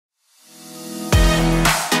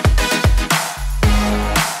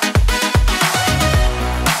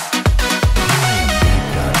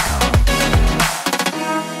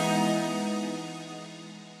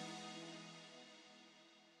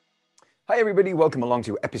everybody, welcome along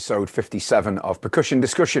to episode 57 of Percussion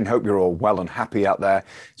Discussion. Hope you're all well and happy out there.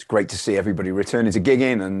 It's great to see everybody returning to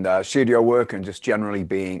gigging and studio work and just generally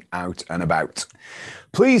being out and about.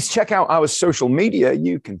 Please check out our social media.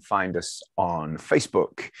 You can find us on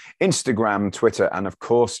Facebook, Instagram, Twitter, and of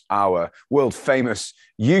course our world famous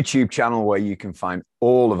YouTube channel where you can find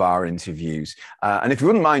all of our interviews. And if you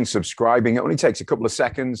wouldn't mind subscribing, it only takes a couple of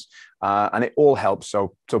seconds and it all helps.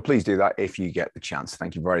 So please do that if you get the chance.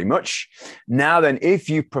 Thank you very much. Now then, if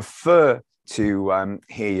you prefer to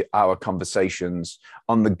hear our conversations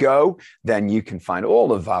on the go, then you can find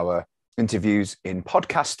all of our interviews in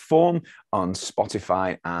podcast form on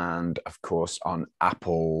Spotify and of course on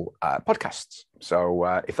Apple podcasts.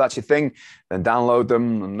 So if that's your thing, then download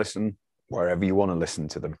them and listen wherever you want to listen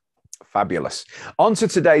to them. Fabulous. On to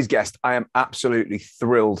today's guest. I am absolutely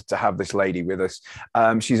thrilled to have this lady with us.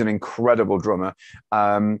 She's an incredible drummer.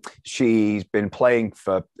 She's been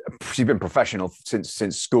professional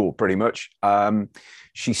since school, pretty much.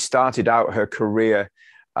 She started out her career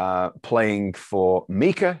playing for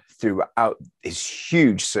Mika throughout his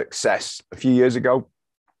huge success a few years ago.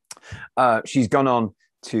 She's gone on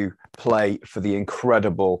to play for the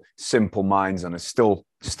incredible Simple Minds and is still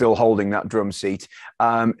holding that drum seat.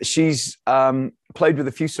 She's played with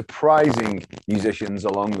a few surprising musicians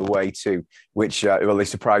along the way too, which well, they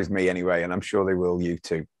surprised me anyway, and I'm sure they will you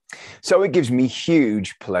too. So it gives me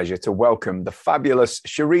huge pleasure to welcome the fabulous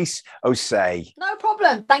Cherisse Osei. No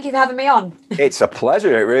problem. Thank you for having me on. It's a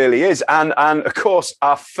pleasure. It really is. And of course,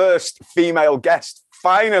 our first female guest.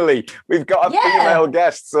 Finally, we've got a female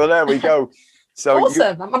guest. So there we go. So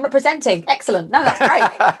awesome. I'm representing. Excellent. No,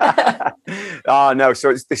 that's great. No.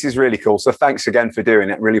 So this is really cool. So thanks again for doing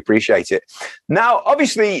it. Really appreciate it. Now,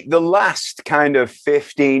 obviously, the last kind of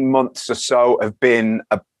 15 months or so have been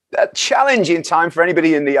a challenging time for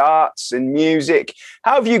anybody in the arts and music.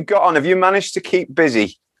 How have you got on? Have you managed to keep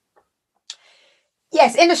busy?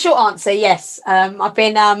 Yes, in a short answer, yes. I've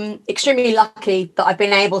been extremely lucky that I've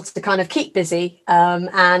been able to kind of keep busy.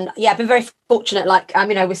 And yeah, I've been very fortunate, like,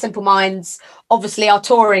 with Simple Minds, obviously our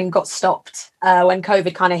touring got stopped when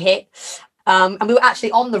COVID kind of hit. And we were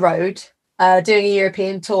actually on the road doing a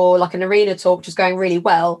European tour, like an arena tour, which was going really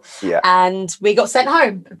well. Yeah. And we got sent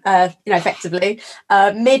home, effectively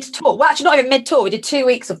mid-tour. Well, actually not even mid-tour. We did 2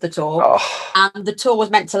 weeks of the tour. And the tour was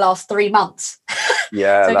meant to last 3 months.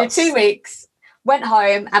 Yeah. So we did 2 weeks. Went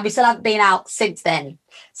home and we still haven't been out since then.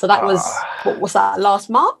 So that was, what was that, last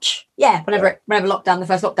March? Yeah, whenever the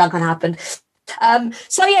first lockdown kind of happened.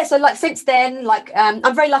 So like since then, like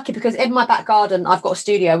I'm very lucky because in my back garden, I've got a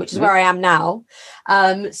studio, which is where I am now.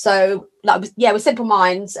 So like, with Simple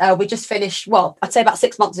Minds, we just finished, well, I'd say about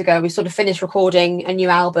 6 months ago, we sort of finished recording a new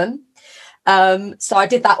album. So I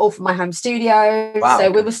did that all from my home studio. Wow. So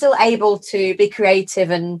we were still able to be creative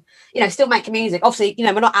and, still make music. Obviously,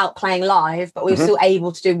 we're not out playing live, but we were still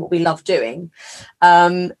able to do what we love doing.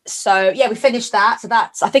 So yeah, we finished that.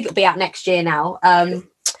 So I think it'll be out next year now.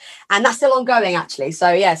 And that's still ongoing actually.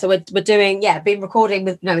 So yeah, so we're doing, been recording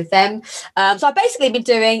with them. So I've basically been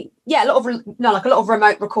doing, a lot of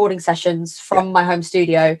remote recording sessions from my home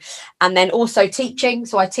studio, and then also teaching.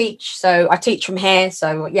 So I teach from here.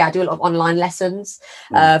 So yeah, I do a lot of online lessons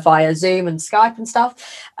via Zoom and Skype and stuff.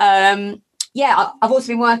 I've also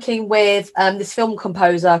been working with this film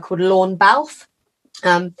composer called Lorne Balfe.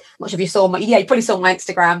 I'm not sure if you saw you probably saw my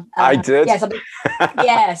Instagram. I did.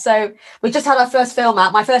 So we just had our first film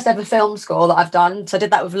out, my first ever film score that I've done. So I did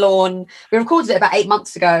that with Lorne. We recorded it about 8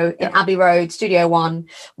 months ago in Abbey Road, Studio One,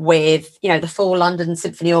 with, the full London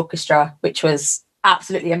Symphony Orchestra, which was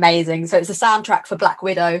absolutely amazing. So it's a soundtrack for Black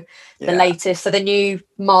Widow, the latest, so the new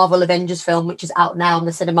Marvel Avengers film, which is out now in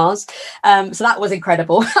the cinemas. So that was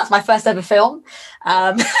incredible. That's my first ever film.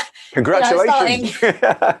 Congratulations.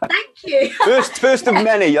 Thank you. first of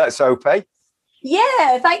many, let's hope, eh?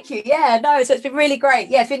 Yeah, thank you. Yeah, no, so it's been really great.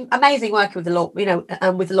 Yeah, it's been amazing working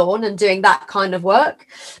with with Lorne and doing that kind of work,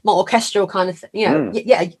 more orchestral kind of,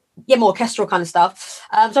 more orchestral kind of stuff.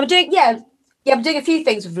 So I'm doing, I'm doing a few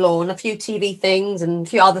things with Lorne, a few TV things and a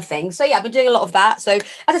few other things. So yeah, I've been doing a lot of that. So as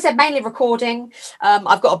I said, mainly recording.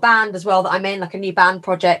 I've got a band as well that I'm in, like a new band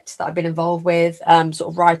project that I've been involved with, sort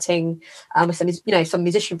of writing with some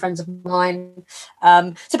musician friends of mine.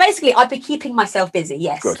 So basically I've been keeping myself busy.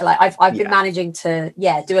 Yes. Good. Like I've been managing to,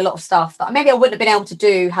 do a lot of stuff that maybe I wouldn't have been able to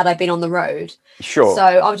do had I been on the road. Sure. So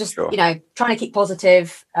I was just, trying to keep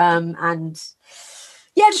positive, and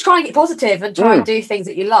Yeah, just try and get positive and try and do things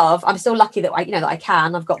that you love. I'm still lucky that I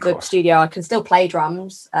can. I've got the studio. I can still play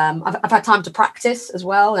drums. I've had time to practice as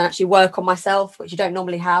well and actually work on myself, which you don't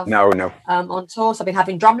normally have. No. On tour, so I've been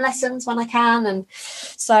having drum lessons when I can, and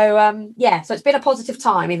so so it's been a positive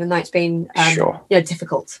time, even though it's been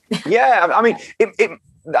difficult. Yeah, I mean,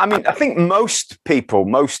 I think most people,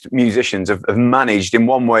 most musicians have managed in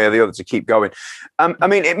one way or the other to keep going. I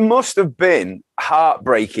mean, it must have been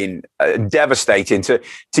heartbreaking, devastating to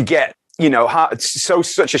get,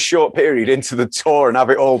 such a short period into the tour and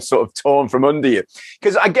have it all sort of torn from under you.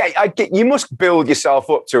 Because I get, you must build yourself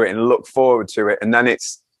up to it and look forward to it, and then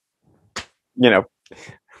it's,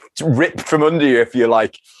 ripped from under you, if you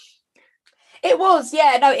like. It was,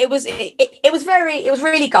 it was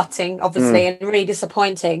really gutting, obviously, and really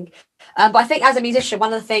disappointing. But I think as a musician,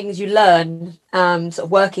 one of the things you learn, sort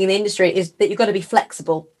of working in the industry, is that you've got to be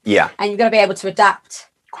flexible. Yeah. And you've got to be able to adapt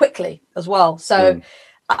quickly as well. So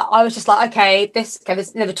I was just like, okay,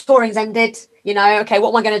 the touring's ended, okay, what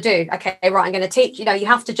am I going to do? Okay, right, I'm going to teach. You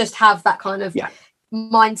have to just have that kind of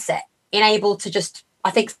mindset, in able to just, I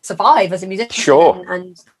think, survive as a musician. Sure.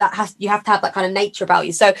 And you have to have that kind of nature about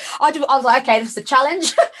you. So I was like, okay, this is a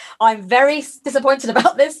challenge. I'm very disappointed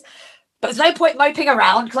about this, but there's no point moping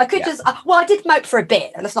around, because I could I did mope for a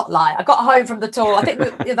bit. Let's not lie. I got home from the tour. I think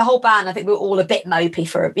the whole band, I think we were all a bit mopey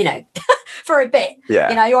for, for a bit.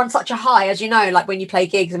 Yeah. You're on such a high, as like when you play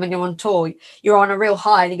gigs and when you're on tour, you're on a real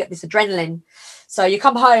high and you get this adrenaline. So you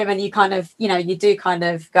come home and you kind of, you do kind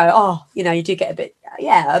of go, you do get a bit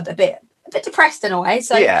depressed in a way.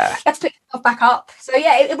 So you have to pick yourself back up. So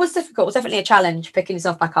it was difficult. It was definitely a challenge, picking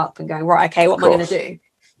yourself back up and going, right, okay, what am I going to do?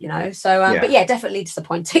 But definitely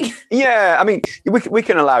disappointing. Yeah, I mean, we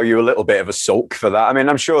can allow you a little bit of a sulk for that. I mean,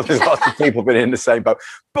 I'm sure there's lots of people been in the same boat,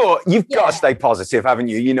 but you've got to stay positive, haven't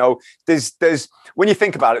you? There's when you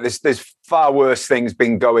think about it, there's far worse things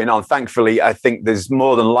been going on. Thankfully, I think there's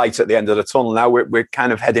more than light at the end of the tunnel now. We're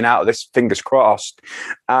kind of heading out of this, fingers crossed.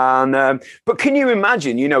 And but can you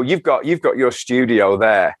imagine? You've got your studio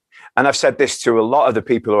there. And I've said this to a lot of the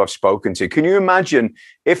people who I've spoken to. Can you imagine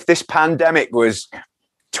if this pandemic was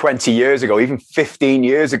 20 years ago, even 15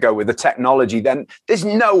 years ago, with the technology? Then there's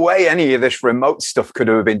no way any of this remote stuff could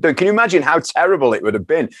have been done. Can you imagine how terrible it would have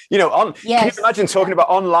been? Can you imagine talking about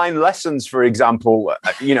online lessons, for example?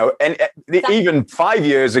 Even 5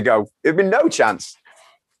 years ago, there'd been no chance.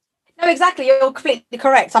 No, exactly. You're completely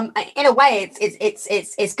correct. In a way,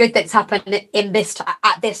 it's good that it's happened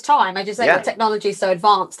at this time. I just say the technology is so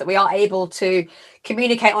advanced that we are able to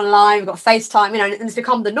communicate online. We've got FaceTime, and it's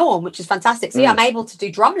become the norm, which is fantastic. So I'm able to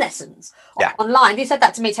do drum lessons online. If you said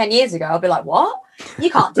that to me 10 years ago, I'd be like, what? You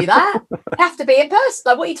can't do that. You have to be in person.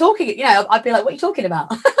 Like, what are you talking? I'd be like, what are you talking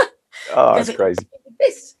about? Oh, that's crazy.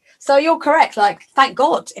 So you're correct. Like, thank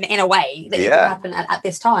God, in a way, that it didn't happen at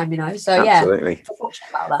this time. So absolutely. I'm fortunate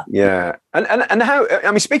about that. Yeah, and how?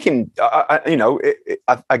 I mean, speaking,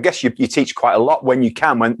 I guess you teach quite a lot when you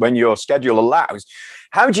can, when your schedule allows.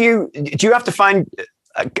 How do you have to find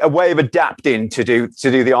a way of adapting to do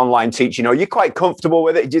the online teaching? Are you quite comfortable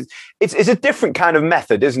with it? It's a different kind of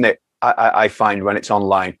method, isn't it? I find when it's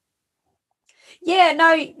online. You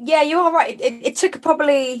are right. It took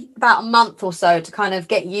probably about a month or so to kind of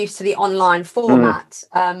get used to the online format.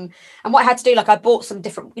 And what I had to do, I bought some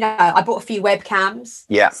different, I bought a few webcams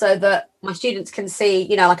so that my students can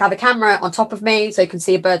see, I have a camera on top of me so you can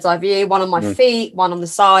see a bird's eye view, one on my feet, one on the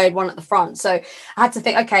side, one at the front. So I had to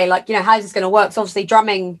think, okay, how is this going to work? So obviously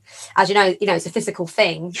drumming, as it's a physical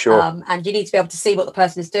thing. Sure. And you need to be able to see what the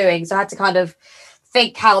person is doing. So I had to kind of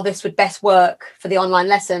think how this would best work for the online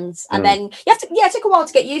lessons, and then it took a while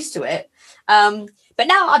to get used to it, but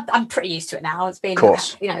now I'm pretty used to it now. It's been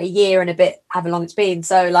a year and a bit, however long it's been,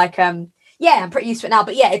 so I'm pretty used to it now.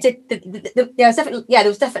 But there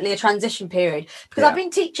was definitely a transition period, because I've been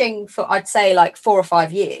teaching for, I'd say, 4 or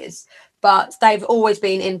 5 years, but they've always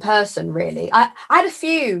been in person, really. I had a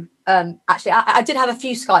few actually I did have a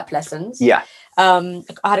few Skype lessons. I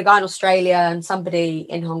had a guy in Australia and somebody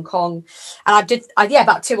in Hong Kong, and I did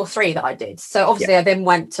about 2 or 3 that I did. So obviously I then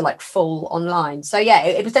went to full online. So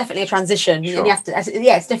it was definitely a transition. Sure. And you have to, it's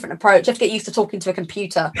a different approach. You have to get used to talking to a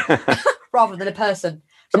computer rather than a person.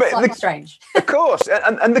 It's strange. Of course.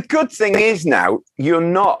 And the good thing is now you're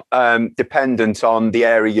not dependent on the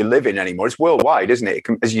area you live in anymore. It's worldwide, isn't it?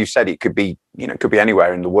 As you said, it could be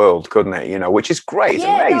anywhere in the world, couldn't it? Which is great. It's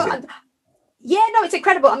amazing. It's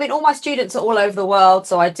incredible. I mean, all my students are all over the world.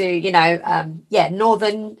 So I do,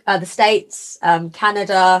 northern, the States,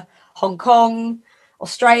 Canada, Hong Kong,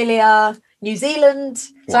 Australia, New Zealand.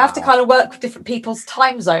 So I have to kind of work with different people's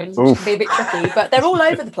time zones, which can be a bit tricky, but they're all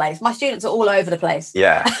over the place. My students are all over the place.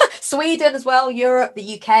 Yeah. Sweden as well, Europe,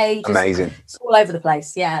 the UK. Amazing. It's all over the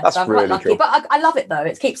place. Yeah. That's so I'm really quite lucky. cool. But I love it though.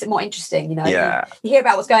 It keeps it more interesting, you know. Yeah. You hear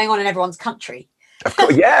about what's going on in everyone's country. Of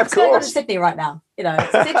course. Yeah, of What's going on in course. Sydney right now. You know,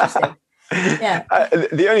 it's interesting. Yeah.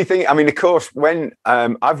 The only thing, I mean, of course, when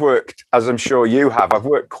I've worked, as I'm sure you have, I've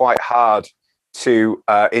worked quite hard to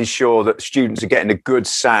ensure that students are getting a good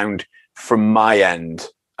sound from my end,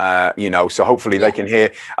 you know, so hopefully they can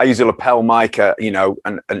hear. I use a lapel mic, you know,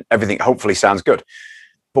 and everything hopefully sounds good.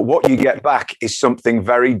 But what you get back is something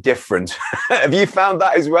very different. Have you found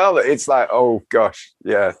that as well? That it's like, oh gosh,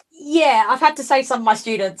 yeah. Yeah, I've had to say to some of my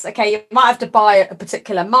students, okay, you might have to buy a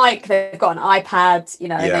particular mic. They've got an iPad, you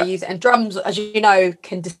know, they use it. And drums, as you know,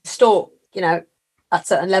 can distort, you know, at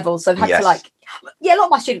certain levels. So I've had to like, a lot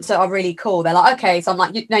of my students are really cool. They're like, okay, so I'm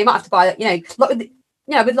like, you know, you might have to buy, you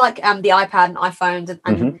know, with like the iPad and iPhones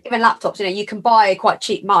and even laptops, you know, you can buy quite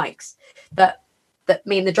cheap mics that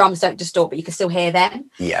mean the drums don't distort, but you can still hear them.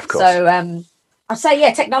 Yeah, of course. So I'd say,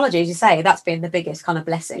 yeah, technology, as you say, that's been the biggest kind of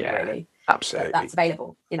blessing, really. Absolutely. That's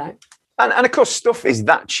available, you know. And of course, stuff is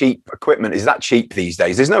that cheap. Equipment is that cheap these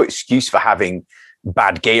days. There's no excuse for having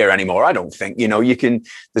bad gear anymore. I don't think, you know,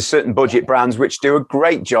 there's certain budget brands which do a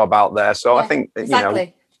great job out there. So I think,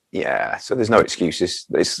 exactly. you know, so there's no excuses.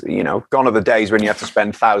 It's, you know, gone are the days when you have to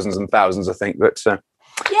spend thousands and thousands, I think. But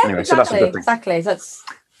anyway, exactly. So that's a good thing. Exactly. That's.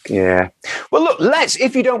 Yeah. Well, look,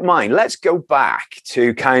 if you don't mind, let's go back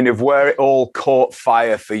to kind of where it all caught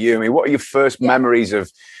fire for you. I mean, what are your first memories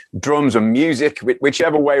of drums and music,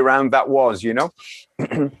 whichever way around that was, you know?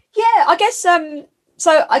 I guess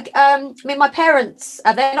so I mean, my parents,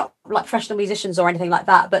 they're not like professional musicians or anything like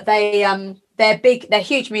that, but they're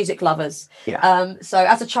huge music lovers. So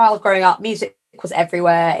as a child growing up, music was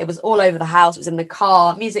everywhere. It was all over the house. It was in the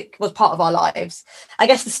car. Music was part of our lives. I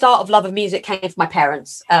guess the start of love of music came from my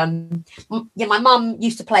parents. My mum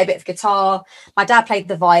used to play a bit of guitar. My dad played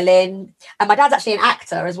the violin, and my dad's actually an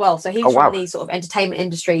actor as well. So he's from the sort of entertainment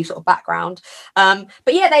industry sort of background. But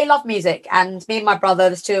yeah, they love music, and me and my brother,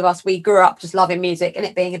 there's two of us, we grew up just loving music and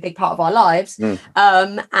it being a big part of our lives.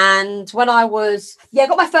 And when I was, I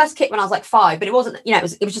got my first kit when I was like 5, but it wasn't, you know,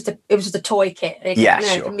 it was just a toy kit.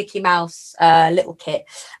 A Mickey Mouse little kit.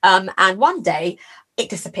 And one day it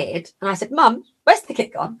disappeared, and I said, Mum, where's the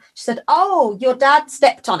kit gone? She said, oh, your dad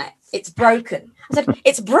stepped on it, it's broken. I said,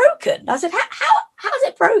 it's broken? I said, how is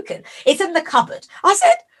it broken? It's in the cupboard. I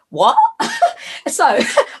said, what? So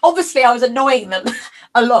obviously I was annoying them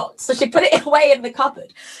a lot, so she put it away in the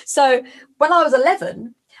cupboard. So when I was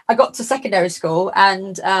 11, I got to secondary school,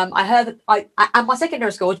 and I heard that and my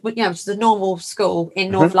secondary school, you know, which is a normal school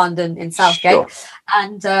in North London in Southgate,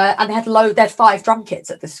 and they had 5 drum kits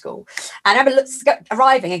at this school. And I remember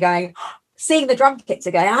arriving and going, seeing the drum kits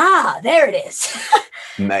and going, there it is.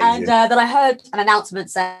 Amazing. And then I heard an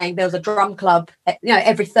announcement saying there was a drum club, you know,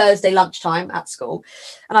 every Thursday lunchtime at school,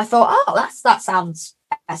 and I thought, that sounds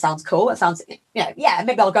cool. That sounds, you know,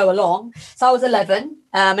 maybe I'll go along. So I was 11,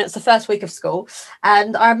 and it's the first week of school,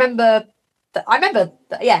 and I remember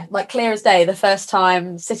like clear as day, the first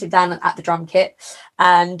time sitting down at the drum kit,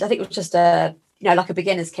 and I think it was just like a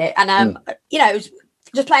beginner's kit, and you know, it was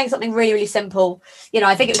just playing something really, really simple. You know,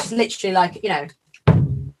 I think it was just literally like, you know,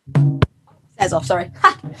 stairs off. Sorry,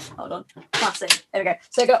 hold on, classic. There we go.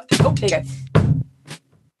 So there you go.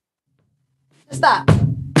 Just that.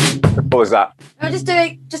 What was that? I'm just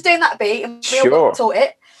doing that beat, and we all got taught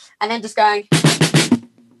it, and then just going.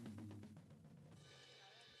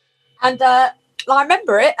 And I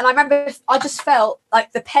remember it, and I just felt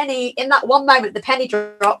like the penny in that one moment. The penny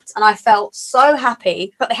dropped, and I felt so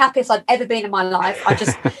happy, but the happiest I'd ever been in my life. I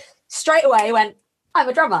just straight away went, I'm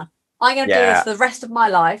a drummer. I'm going to do this for the rest of my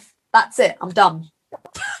life. That's it. I'm done.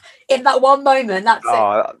 In that one moment, that's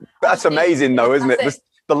it. That's amazing, though, isn't it?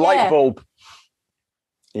 The light bulb.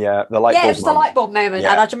 Yeah, the light bulb. Yeah, it was the light bulb moment,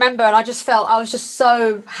 and I remember, and I just felt I was just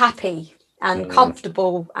so happy and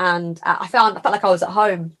comfortable, and I felt like I was at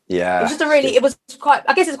home. Yeah, it was just it was quite.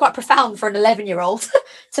 I guess it's quite profound for an 11-year-old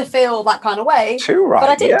to feel that kind of way. Too right, but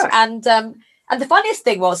I did, and the funniest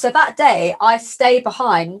thing was, so that day I stayed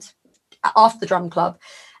behind after the drum club,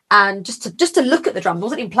 and just to look at the drums. I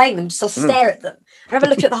wasn't even playing them, just to stare at them. I remember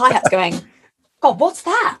looking at the hi-hats, going, God, what's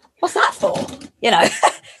that? What's that for? You know,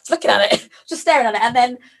 just looking at it, just staring at it. And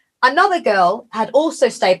then another girl had also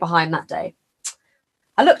stayed behind that day.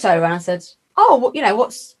 I looked over and I said, oh, well, you know,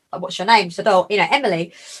 what's your name? She said, oh, you know,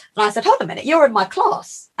 Emily. And I said, hold a minute, you're in my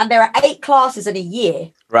class. And there are 8 classes in a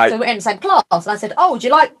year. Right. So we're in the same class. And I said, oh, do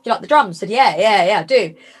you like the drums? She said, yeah, I do.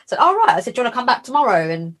 I said, all right. I said, do you want to come back tomorrow?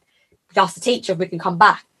 And we asked the teacher if we can come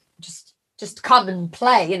back, just just come and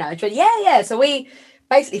play, you know. Yeah. So we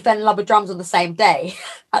basically fell in love with drums on the same day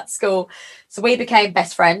at school. So we became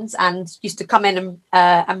best friends and used to come in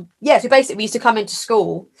so basically we used to come into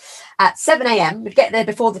school at 7 a.m. We'd get there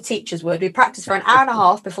before the teachers would. We'd practice for an hour and a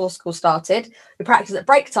half before school started. We practiced at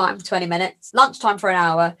break time for 20 minutes, lunchtime for an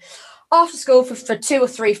hour, after school for 2 or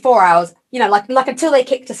 3, 4 hours, you know, like until they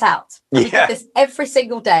kicked us out. And we did this every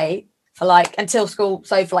single day for until school,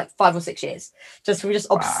 so for 5 or 6 years. We're just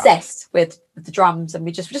obsessed with the drums, and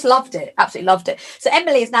we just loved it, absolutely loved it. So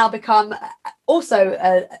Emily has now become also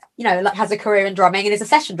has a career in drumming and is a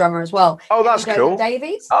session drummer as well. Oh, that's cool.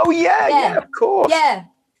 Davies. Oh yeah, of course. Yeah.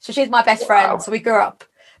 So she's my best friend. So we grew up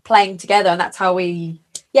playing together, and that's how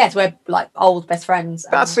so we're old best friends.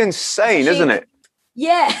 That's insane, isn't it?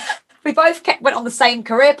 Yeah. We both went on the same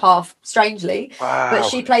career path, strangely. Wow. But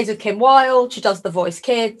she plays with Kim Wilde. She does The Voice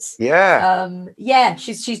Kids. Yeah.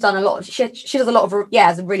 She's done a lot. She does a lot of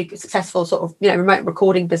has a really successful sort of remote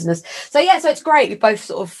recording business. So so it's great. We both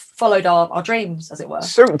sort of followed our dreams, as it were.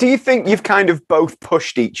 So do you think you've kind of both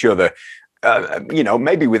pushed each other?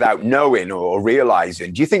 Maybe without knowing or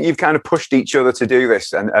realizing, do you think you've kind of pushed each other to do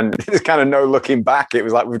this? And there's kind of no looking back. It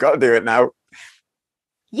was like, we've got to do it now.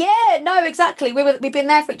 Yeah, no, exactly. We've been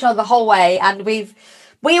there for each other the whole way, and we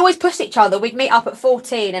always pushed each other. We'd meet up at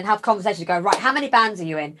 14 and have conversations. Go, right, how many bands are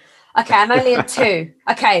you in? Okay, I'm only in 2.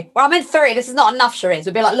 Okay, well, I'm in 3. This is not enough, Cherisse.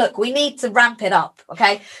 We'd be like, look, we need to ramp it up.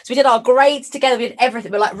 Okay, so we did our grades together. We did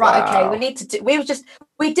everything. We're like, right, okay, we need to do.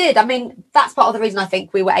 We did. I mean, that's part of the reason I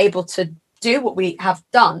think we were able to do what we have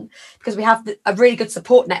done, because we have a really good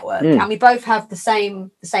support network, and we both have the same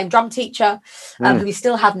drum teacher who we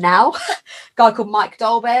still have now, a guy called Mike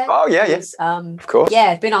Dolbear. Oh yeah, yes, of course.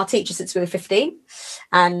 Yeah, been our teacher since we were 15,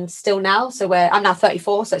 and still now. So I'm now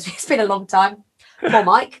 34, so it's been a long time. Poor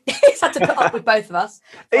Mike, he's had to put up with both of us.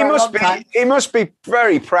 He must be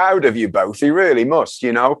very proud of you both. He really must,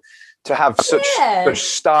 to have such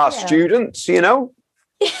star students,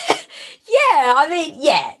 Yeah, I mean,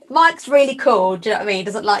 Mike's really cool. Do you know what I mean? He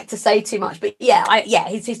doesn't like to say too much, but he's I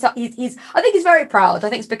think he's very proud. I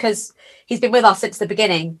think it's because he's been with us since the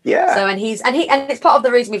beginning. Yeah. So and it's part of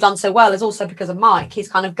the reason we've done so well is also because of Mike. He's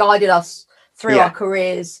kind of guided us through our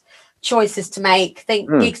careers, choices to make,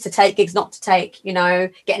 gigs to take, gigs not to take.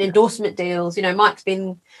 Getting endorsement deals. Mike's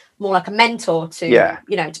been more like a mentor to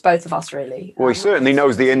to both of us, really. Well, he certainly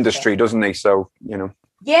knows the industry, doesn't he? So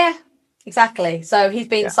Yeah. Exactly. So he's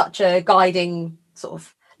been such a guiding sort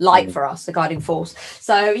of light for us, a guiding force.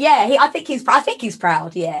 So I think he's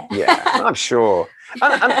proud. Yeah. Yeah, I'm sure.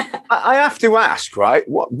 And I have to ask, right?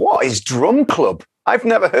 What is Drum Club? I've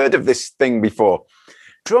never heard of this thing before.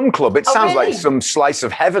 Drum Club. It sounds like some slice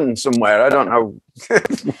of heaven somewhere. I don't know.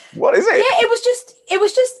 What is it? Yeah, it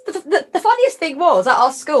was just the funniest thing was at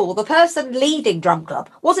our school, the person leading Drum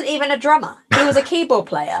Club wasn't even a drummer. He was a keyboard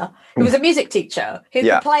player. He was a music teacher who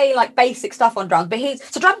could play basic stuff on drums. But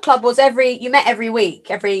Drum Club was you met every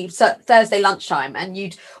week, every Thursday lunchtime, and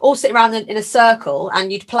you'd all sit around in a circle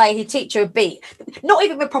and he'd teach you a beat. Not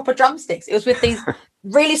even with proper drumsticks. It was with these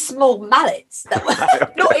really small mallets that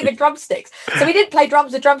were not even drumsticks. So we didn't play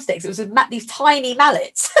drums with drumsticks. It was with these tiny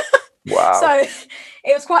mallets. Wow. So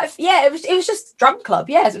it was it was just Drum Club.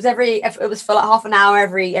 Yes, it was for half an hour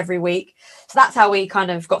every week. So that's how we kind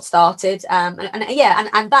of got started. And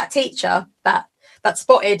that teacher that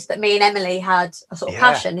spotted that me and Emily had a sort of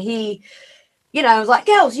passion. He, was like,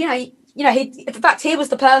 girls, he in fact he was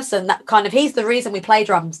the person that he's the reason we play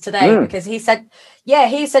drums today, because he said,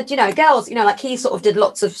 girls, he sort of did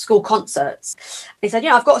lots of school concerts. He said,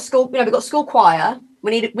 I've got a school, we've got a school choir.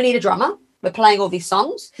 We need a drummer. We're playing all these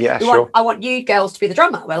songs. Yeah, sure. I want you girls to be the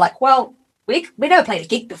drummer. We're like, well, we never played a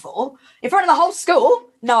gig before in front of the whole school.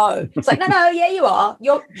 No, it's like, no, yeah, you are. We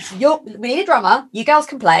need a drummer. You girls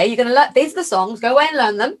can play. You're going to learn. These are the songs. Go away and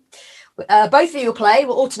learn them. Both of you will play.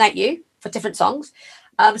 We'll alternate you for different songs.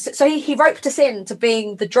 So he roped us into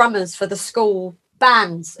being the drummers for the school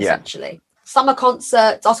bands, essentially. Summer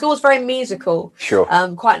concerts. Our school was very musical. Sure.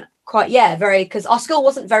 Very, because our school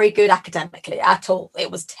wasn't very good academically at all. It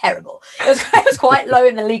was terrible. It was quite low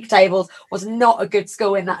in the league tables. Was not a good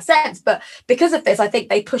school in that sense. But because of this, I think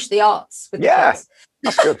they pushed the arts with the kids.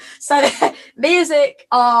 That's good. So music,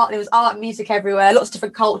 art, there was art and music everywhere, lots of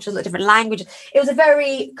different cultures, different languages. It was a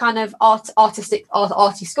very kind of arty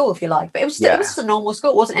school, if you like. But it was just a normal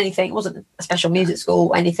school. It wasn't anything. It wasn't a special music school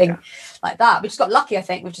or anything like that. We just got lucky, I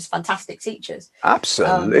think, with just fantastic teachers.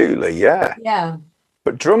 Absolutely, Yeah.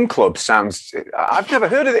 But Drum Club sounds, I've never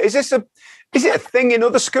heard of it. Is it a thing in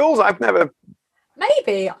other schools? I've never.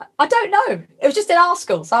 Maybe, I don't know. It was just in our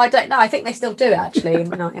school, so I don't know. I think they still do it actually.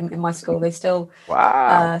 In my school, they still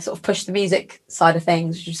sort of push the music side of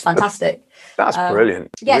things, which is fantastic. That's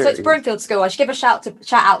brilliant. Yeah, really. So it's Broomfield School. I should give a shout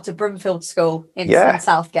out to Broomfield School in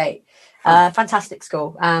Southgate. Fantastic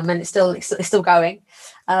school, and it's still going.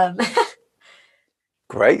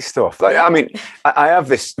 Great stuff. Like, I mean, I have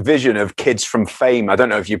this vision of kids from Fame. I don't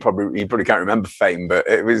know if you probably can't remember Fame, but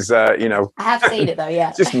it was, you know, I have seen it though.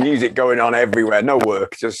 Yeah, just music going on everywhere. No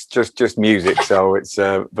work, just music. So it's,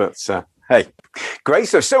 hey, great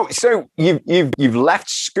stuff. So you've left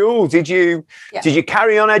school. Did you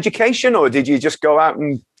carry on education, or did you just go out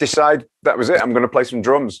and decide that was it? I'm going to play some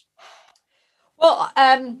drums. Well,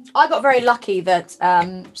 I got very lucky that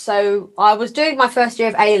so I was doing my first year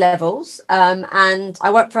of A levels, and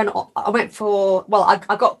I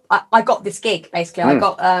got this gig basically. I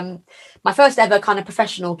got my first ever kind of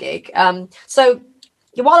professional gig. So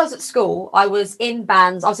while I was at school, I was in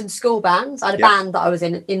bands. I was in school bands. I had a band that I was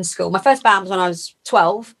in school. My first band was when I was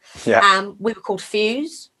 12. And we were called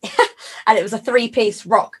Fuse, and it was a 3-piece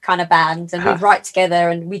rock kind of band, and we'd write together,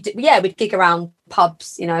 and we'd gig around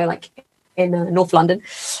pubs, you know, like in North London,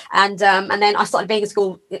 and then I started being in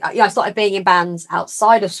school. I started being in bands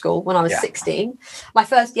outside of school when I was 16. My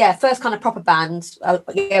first kind of proper band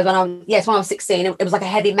when I was 16. It was like a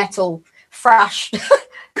heavy metal thrash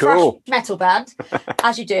metal band,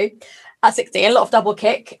 as you do at 16. A lot of double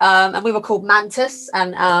kick, and we were called Mantas,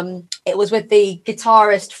 and it was with the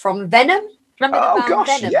guitarist from Venom. Remember the band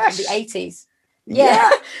Venom from the 80s? Yeah.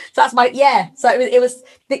 So that's so it was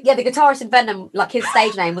the guitarist in Venom, like his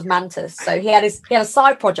stage name was Mantas, so he had a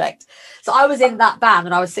side project. So I was in that band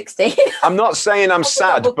when I was 16. I'm not saying I'm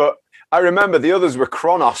sad, but I remember the others were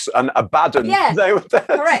Kronos and Abaddon. They were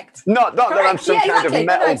correct. Not that I'm some kind of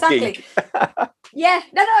metal geek.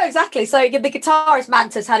 Exactly. So the guitarist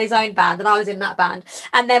Mantas had his own band, and I was in that band.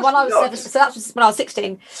 And then when I was 17, so that was when I was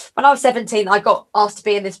 16. When I was 17, I got asked to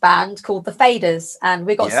be in this band called the Faders, and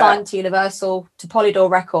we got signed to Universal, to Polydor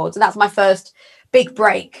Records, and that's my first big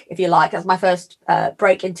break, if you like. That's my first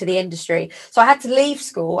break into the industry. So I had to leave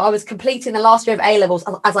school. I was completing the last year of A levels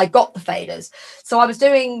as I got the Faders. So we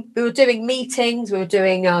were doing meetings, we were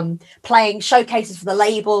doing playing showcases for the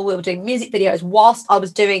label, we were doing music videos whilst I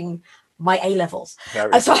was doing my A levels.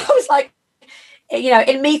 And so I was like, you know,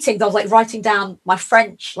 in meetings I was like writing down my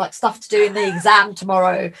French, like stuff to do in the exam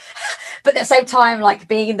tomorrow, but at the same time like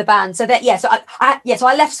being in the band. So that so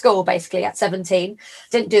I left school basically at 17,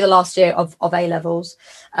 didn't do the last year of A levels,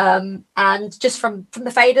 and just from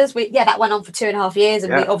the Faders, that went on for 2.5 years,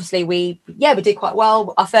 and we did quite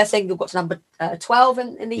well. Our first single got to number 12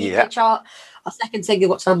 in the UK chart. Our second single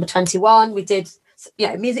got to number 21. We did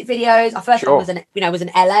music videos. Our first one was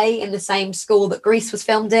in LA, in the same school that Grease was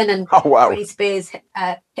filmed in, and Britney Spears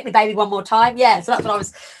Hit Me Baby One More Time. So that's what I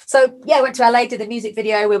was. So went to LA, did the music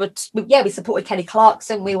video. We supported Kelly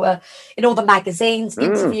Clarkson. We were in all the magazines,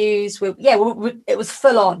 interviews. It was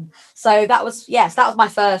full on. So that was my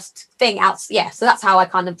first thing out. So that's how I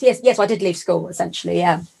kind of so I did leave school essentially.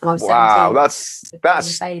 When I was 17.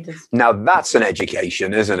 That's now that's an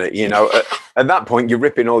education, isn't it? You know, at that point you're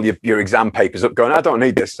ripping all your exam papers up, going, I don't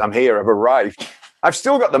need this. I'm here. I've arrived. I've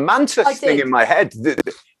still got the Mantas thing in my head.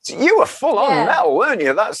 You were full on metal, weren't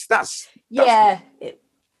you? That's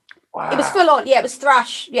wow. It was full on. It was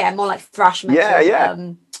thrash. More like thrash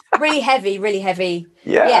metal. Really heavy. Really heavy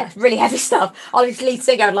stuff. I was lead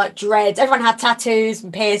singer and like dreads. Everyone had tattoos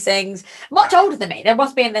and piercings. Much older than me. They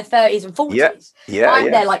must be in their 30s and 40s.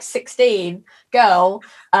 I'm there like 16 girl.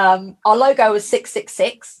 Our logo was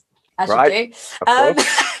 666, as you do.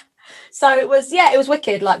 So it was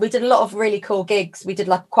wicked. Like we did a lot of really cool gigs. We did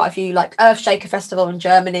like quite a few, like Earthshaker Festival in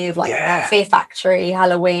Germany of like Fear Factory,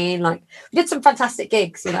 Halloween. Like we did some fantastic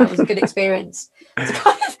gigs. You know, it was a good experience to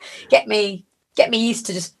kind of get me used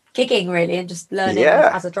to just gigging really, and just learning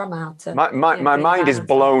as a drummer how to. My mind is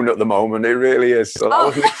blown at the moment. It really is. So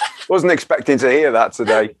I wasn't expecting to hear that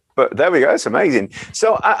today, but there we go. It's amazing.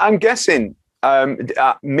 So I'm guessing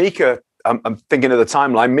Mika. I'm thinking of the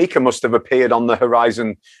timeline. Mika must have appeared on the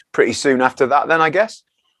horizon pretty soon after that, then, I guess.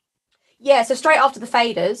 So straight after the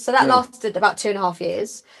Faders. So that lasted about 2.5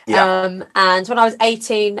 years. And when I was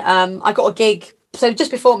 18, I got a gig. So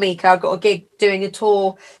just before Mika, I got a gig doing a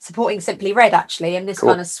tour supporting Simply Red, actually, in this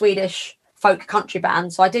kind of Swedish folk country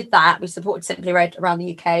band. So I did that. We supported Simply Red around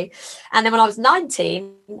the UK. And then when I was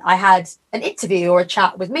 19, I had an interview or a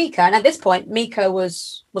chat with Mika. And at this point, Mika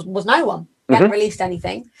was no one. He hadn't released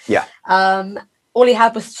anything. All he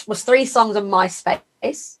had was 3 songs on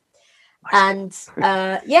MySpace. And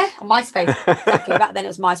on MySpace. Exactly. Back then it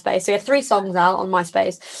was MySpace. So he had 3 songs out on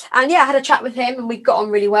MySpace. And I had a chat with him and we got on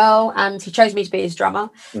really well. And he chose me to be his drummer.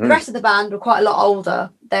 The rest of the band were quite a lot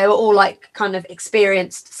older. They were all like kind of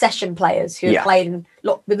experienced session players who had played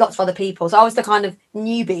with lots of other people. So I was the kind of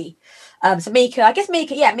newbie. So Mika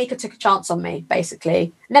took a chance on me,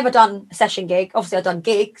 basically. Never done a session gig. Obviously, I'd done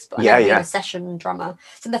gigs, but I'd never been a session drummer.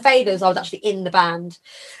 So in the Faders, I was actually in the band.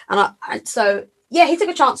 And he took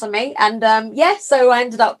a chance on me. And so I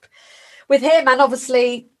ended up with him. And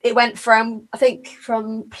obviously, it went from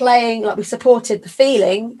playing, like we supported The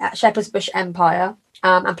Feeling at Shepherd's Bush Empire.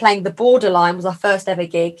 And playing The Borderline was our first ever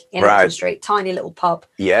gig in Oxford Street, tiny little pub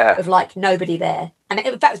with like nobody there. And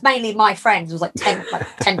in fact, it was mainly my friends. It was like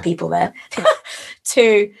 10 people there.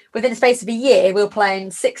 To within the space of a year, we were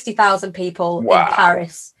playing 60,000 people in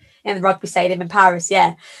Paris, in the rugby stadium in Paris.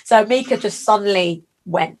 Yeah. So Mika just suddenly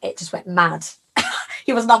went mad.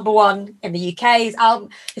 He was '1 in the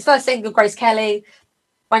UK. His first single, Grace Kelly,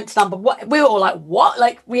 went to #1. We were all like, what?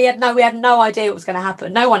 Like we had no idea what was going to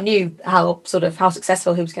happen. No one knew how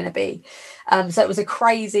successful he was going to be. So it was a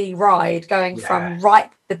crazy ride going from right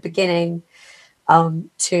at the beginning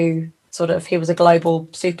to he was a global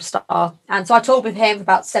superstar. And so I toured with him for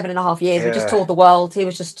about 7.5 years. We just toured the world. He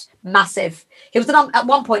was just massive. He was at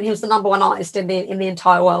one point he was the #1 artist in the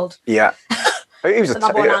entire world. Yeah. He was the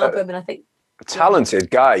 #1 album, and I think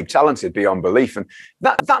talented guy, talented beyond belief. And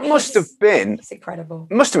that must have been, it's incredible.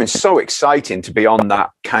 Must have been so exciting to be on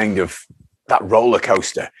that kind of that roller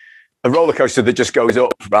coaster, a roller coaster that just goes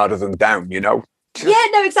up rather than down, Yeah,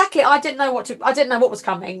 no, exactly. I didn't know what was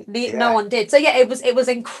coming. No one did. So it was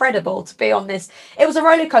incredible to be on this. It was a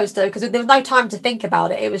roller coaster because there was no time to think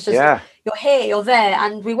about it. It was just you're here, you're there.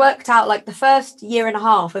 And we worked out, like, the first year and a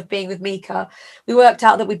half of being with Mika, we worked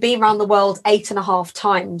out that we'd been around the world 8.5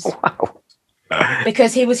 times. Wow.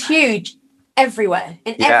 Because he was huge everywhere,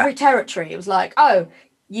 in every territory. It was like,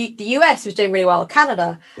 the US was doing really well.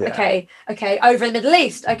 Canada, okay, over in the Middle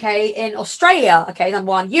East, in Australia,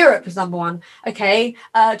 #1. Europe was #1,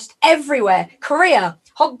 just everywhere. Korea,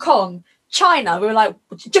 Hong Kong, China. We were like,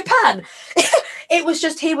 Japan. It was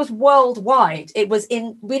just, he was worldwide.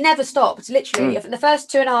 We never stopped. Literally, in the first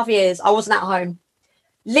 2.5 years, I wasn't at home.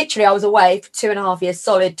 Literally, I was away for 2.5 years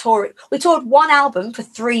solid touring. We toured 1 album for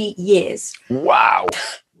 3 years. Wow.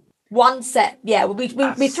 One set,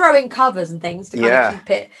 we throw in covers and things to kind of keep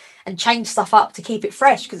it and change stuff up to keep it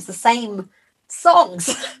fresh because it's the same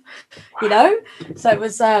songs, So it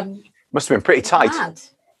was must have been pretty tight. Mad.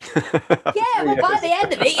 By the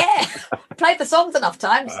end of it, played the songs enough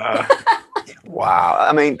times. Wow,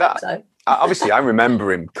 I mean that. Obviously, I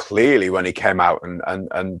remember him clearly when he came out,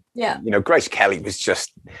 and Grace Kelly was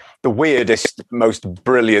just the weirdest, most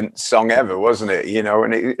brilliant song ever, wasn't it?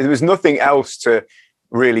 And there was nothing else to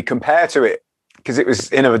really compare to it because it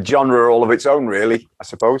was in a genre all of its own, really, I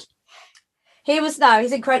suppose. He's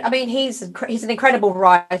incredible. I mean, he's an incredible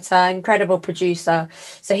writer, incredible producer.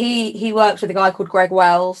 So he worked with a guy called Greg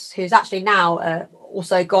Wells, who's actually now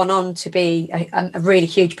also gone on to be a really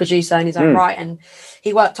huge producer in his own right. And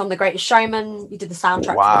he worked on The Greatest Showman. He did the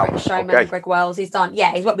soundtrack to The Greatest Showman. Greg Wells. He's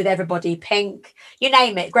worked with everybody, Pink, you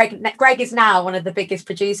name it. Greg is now one of the biggest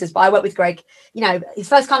producers, but I worked with Greg. His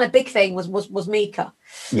first kind of big thing was Mika.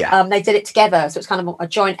 Yeah. They did it together. So it's kind of a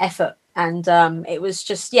joint effort. And it was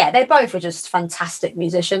just, they both were just fantastic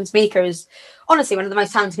musicians. Mika is honestly one of the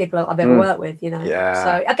most talented people I've ever worked with, Yeah.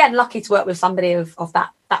 So again, lucky to work with somebody of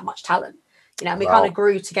that much talent. We kind of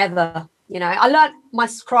grew together. I learned my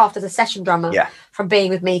craft as a session drummer from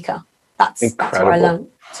being with Mika. That's where I learned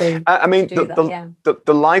to. I mean, do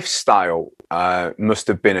the lifestyle must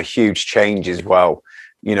have been a huge change as well.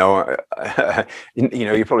 You're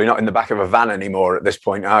probably not in the back of a van anymore at this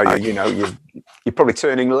point, are you? You're probably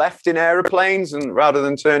turning left in aeroplanes and rather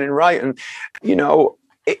than turning right, and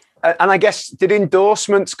and I guess did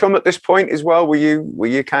endorsements come at this point as well? Were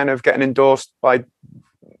you kind of getting endorsed by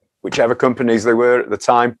whichever companies they were at the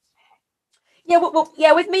time?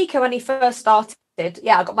 With Mika when he first started,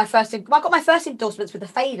 I got my first endorsements with the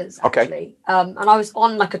Faders actually, and I was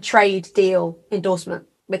on like a trade deal endorsement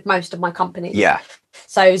with most of my companies. Yeah.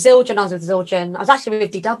 So Zildjian, I was with Zildjian. I was actually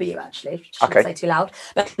with DW actually. Which I shouldn't say too loud,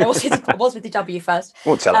 but I was with DW first.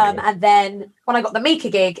 Won't tell anyone. And then when I got the Mika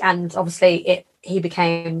gig, and obviously he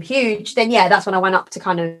became huge. Then that's when I went up to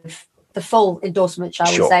kind of the full endorsement, shall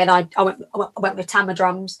we say, and I went with Tama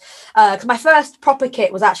drums because my first proper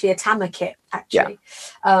kit was actually a Tama kit actually.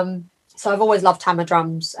 So I've always loved Tama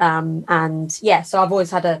drums, so I've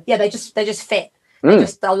always had they just fit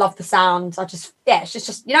I love the sound. It's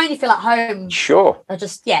just you know, you feel at home. Sure.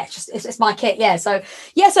 It's my kit. So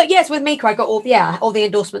yes, with Mika, I got all the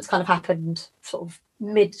endorsements kind of happened sort of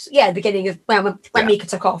beginning of when Mika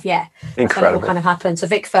took off. Yeah, incredible. It all kind of happened. So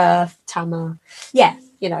Vic Firth, Tama. Yeah,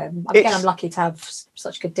 you know, again, I'm lucky to have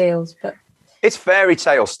such good deals. But it's fairy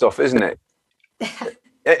tale stuff, isn't it?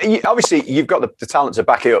 Obviously, you've got the talent to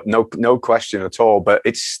back it up, no question at all. But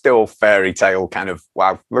it's still fairy tale kind of.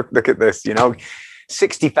 Wow, look at this. You know,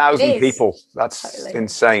 60,000 people. That's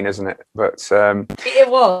insane, isn't it? But it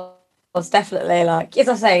was definitely, like, as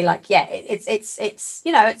I say, like, yeah, it's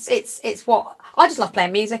you know, it's what I just love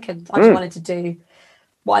playing music, and I just wanted to do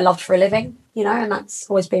what I loved for a living, you know, and that's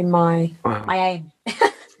always been my aim.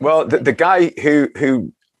 Well, the guy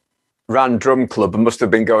who ran Drum Club must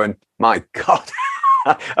have been going, my God,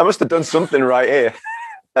 I must have done something right here.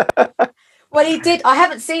 Well, he did. I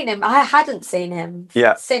hadn't seen him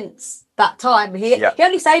since that time. He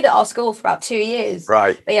only stayed at our school for about 2 years.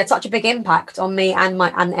 Right. But he had such a big impact on me and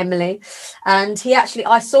Emily. And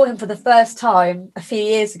I saw him for the first time a few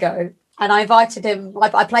years ago. And I invited him.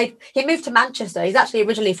 He moved to Manchester. He's actually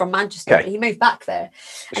originally from Manchester. But he moved back there.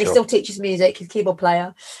 And he still teaches music. He's a keyboard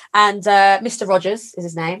player. And Mr. Rogers is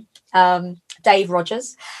his name. Dave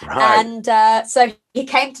Rogers. Right. And so he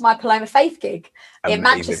came to my Paloma Faith gig in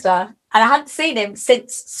Manchester. And I hadn't seen him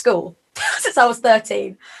since school, since I was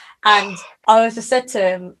 13. And I just said to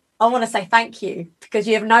him, I want to say thank you, because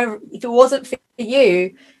if it wasn't for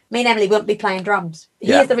you, me and Emily wouldn't be playing drums.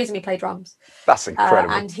 He is the reason we play drums. That's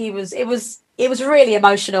incredible. And it was really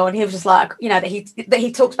emotional. And he was just like, you know, that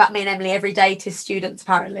he talks about me and Emily every day to his students,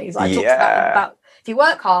 apparently. He's like, talks about if you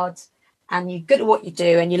work hard and you're good at what you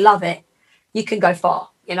do and you love it, you can go far.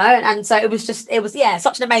 You know, and so it was such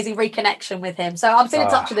an amazing reconnection with him. So I'm still in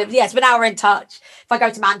touch with him. Yes, but now we're in touch. If I go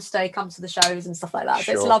to Manchester, he comes to the shows and stuff like that.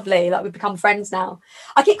 So it's lovely. Like, we've become friends now.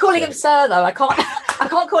 I keep calling him Sir, though. I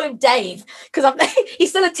can't call him Dave, because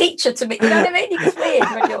he's still a teacher to me. You know what I mean? It's weird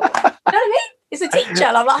when you know what I mean? He's a teacher.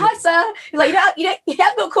 And I'm like, hi, sir. He's like, you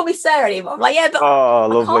haven't got to call me Sir anymore. I'm like, yeah, but I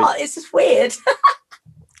can't. It's just weird.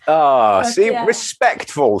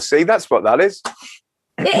 Respectful. See, that's what that is.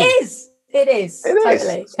 It is. It is.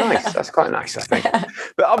 Totally. It's nice. That's quite nice, I think.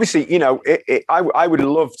 But obviously, you know, I would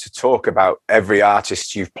love to talk about every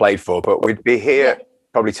artist you've played for, but we'd be here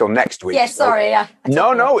probably till next week. Yeah, sorry.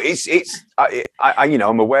 No. It's. You know,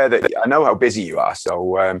 I'm aware that I know how busy you are.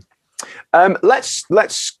 So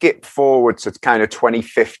let's skip forward to kind of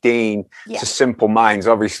 2015 to Simple Minds.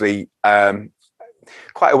 Obviously,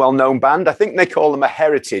 quite a well-known band. I think they call them a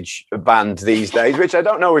heritage band these days, which I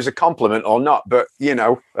don't know is a compliment or not, but you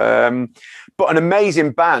know, but an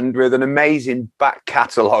amazing band with an amazing back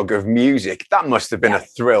catalogue of music. That must have been a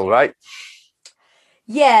thrill, right?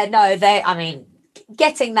 Yeah, no,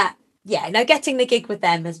 getting the gig with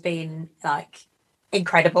them has been like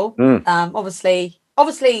incredible. Obviously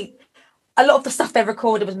a lot of the stuff they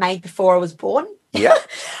recorded was made before I was born. Yeah.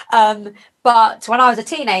 But when I was a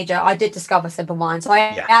teenager, I did discover Simple Minds. So I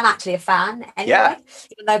am actually a fan anyway,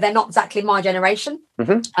 even though they're not exactly my generation.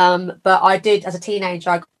 But I did, as a teenager,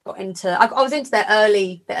 I was into their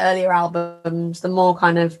earlier albums, the more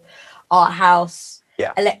kind of art house,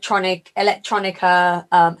 electronica,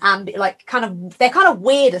 like they're kind of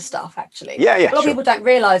weirder stuff, actually. A lot of people don't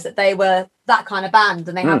realise that they were that kind of band,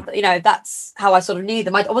 and they have, you know, that's how I sort of knew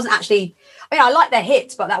them. I wasn't actually, I liked their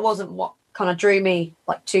hits, but that wasn't what kind of drew me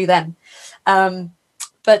like to them.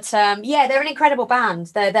 But they're an incredible band.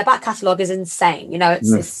 Their back catalogue is insane. You know,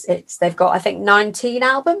 it's they've got, I think, 19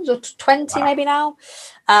 albums or 20 maybe now.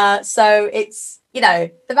 So it's, you know,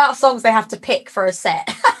 the amount of songs they have to pick for a set.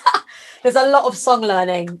 There's a lot of song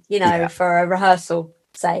learning, you know, for a rehearsal,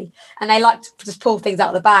 say, and they like to just pull things out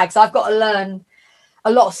of the bag. So I've got to learn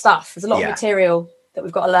a lot of stuff. There's a lot of material that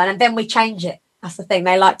we've got to learn, and then we change it. That's the thing.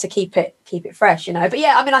 They like to keep it fresh, you know. But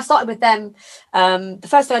I started with them. The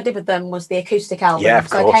first thing I did with them was the acoustic album. Yeah, of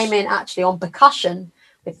course. I came in actually on percussion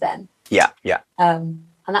with them. Yeah.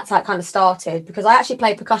 And that's how it kind of started, because I actually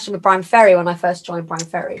played percussion with Bryan Ferry when I first joined Bryan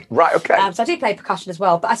Ferry. Right, okay. So I do play percussion as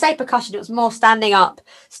well. But I say percussion, it was more standing up,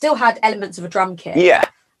 still had elements of a drum kit. Yeah.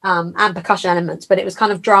 And percussion elements, but it was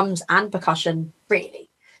kind of drums and percussion, really.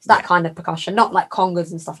 It's that kind of percussion, not like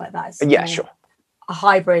congas and stuff like that. It's, sure. A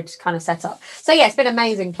hybrid kind of setup. So it's been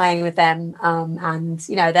amazing playing with them. And,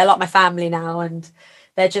 you know, they're like my family now, and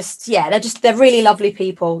they're they're really lovely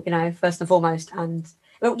people, you know, first and foremost. And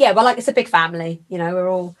like, it's a big family, you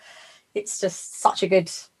know, it's just such a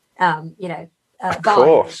good, you know,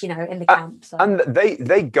 vibe, you know, in the camp. So. And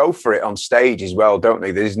they go for it on stage as well, don't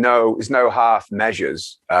they? There's no half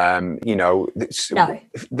measures. You know, No.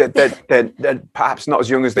 they're perhaps not as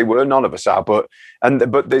young as they were. None of us are, but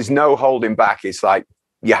there's no holding back. It's like,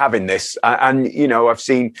 you're having this, and you know,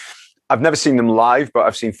 I've never seen them live, but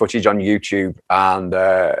I've seen footage on YouTube, and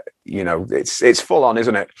you know, it's full on,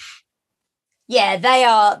 isn't it? Yeah, they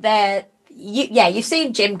are. You've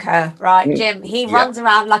seen Jim Kerr, right? Jim, he runs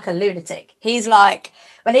around like a lunatic. He's like,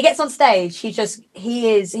 when he gets on stage,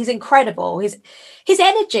 he's incredible. His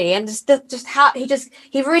energy and just how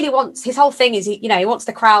he really wants, his whole thing is, he wants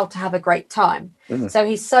the crowd to have a great time. So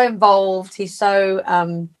he's so involved. He's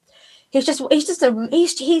so he's just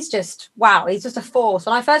wow. He's just a force.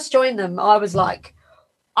 When I first joined them, I was shocked.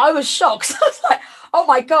 I was like, oh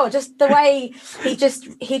my God, just the way he's just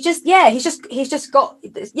got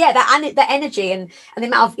that energy and the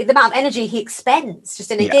amount of energy he expends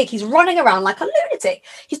just in a gig. He's running around like a lunatic.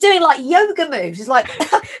 He's doing like yoga moves. He's like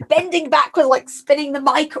bending backwards, like spinning the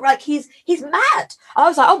mic, like he's mad. I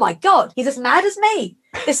was like, oh my God, he's as mad as me.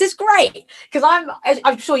 This is great, because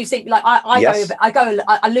I'm sure you've seen, like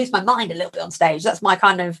I lose my mind a little bit on stage. That's my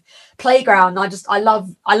kind of playground. I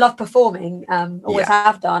love performing, always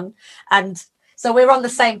have done, and so we're on the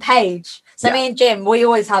same page. So me and Jim, we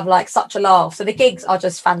always have like such a laugh. So the gigs are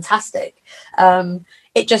just fantastic.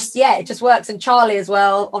 It just works. And Charlie as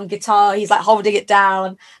well on guitar, he's like holding it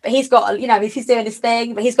down, but he's got, he's doing his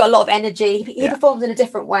thing, but he's got a lot of energy. He performs in a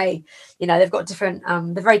different way. You know, they've got different,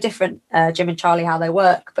 they're very different, Jim and Charlie, how they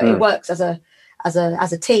work, but it works as a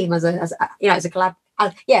team, as a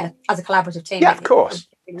collaborative team. Yeah, of course.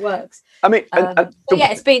 It works. I mean,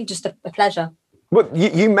 it's been just a pleasure. Well,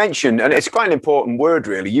 you mentioned, and it's quite an important word,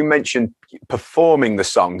 really. You mentioned performing the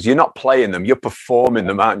songs. You're not playing them; you're performing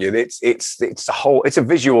them, aren't you? It's a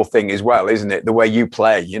visual thing as well, isn't it? The way you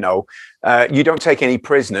play, you don't take any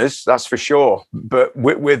prisoners, that's for sure. But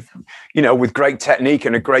with great technique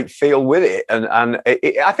and a great feel with it, and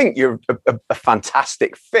I think you're a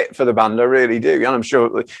fantastic fit for the band. I really do, and I'm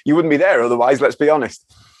sure you wouldn't be there otherwise. Let's be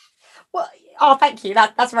honest. Well. Oh, thank you.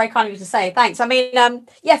 That's very kind of you to say. Thanks. I mean,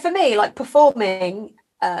 for me, like performing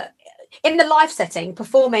in the live setting,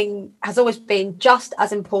 performing has always been just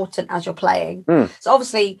as important as you're playing. So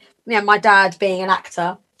obviously, my dad being an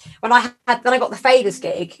actor, when I got the Faders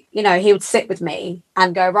gig, he would sit with me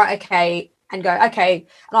and go, right, okay, and go, okay,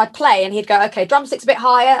 and I'd play, and he'd go, okay, drumsticks a bit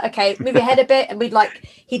higher, okay, move your head a bit, and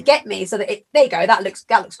he'd get me so that there you go, that looks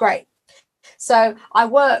great. So I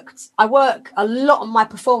work a lot on my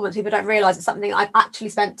performance. People don't realize it's something I've actually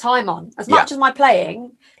spent time on, as much as my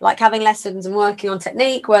playing, like having lessons and working on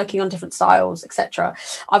technique, working on different styles, etc.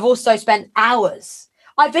 I've also spent hours.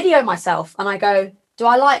 I video myself and I go,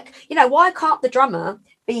 why can't the drummer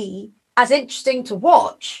be as interesting to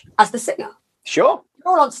watch as the singer? Sure.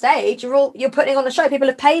 You're all on stage, you're putting on a show. People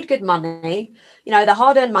have paid good money, the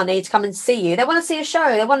hard-earned money to come and see you. They want to see a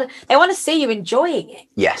show. They want to see you enjoying it.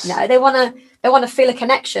 Yes. They want to feel a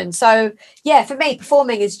connection. So for me,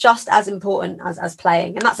 performing is just as important as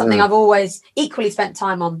playing, and that's something I've always equally spent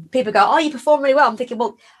time on. People go, "Oh, you perform really well." I'm thinking,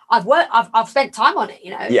 well, I've spent time on it.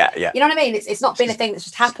 Yeah. You know what I mean? It's not been a thing that's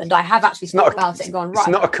just happened. I have actually thought about it and gone, right. It's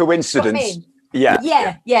not a coincidence. You know what I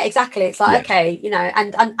mean? Yeah, exactly. It's like, okay,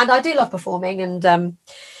 and I do love performing, and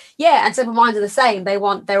and Simple Minds are the same. They're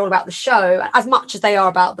all about the show as much as they are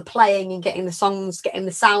about the playing and getting the songs, getting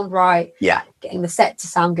the sound right, getting the set to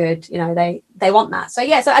sound good. They want that. So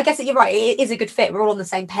so I guess that you're right. It is a good fit. We're all on the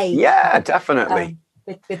same page. Yeah, definitely.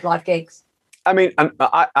 With live gigs. I mean, and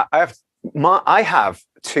I have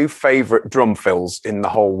two favorite drum fills in the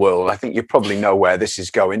whole world. I think you probably know where this is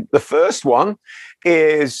going. The first one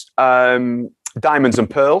is Diamonds and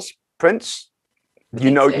Pearls, Prince.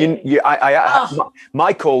 Michael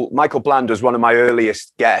Bland was one of my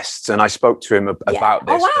earliest guests, and I spoke to him about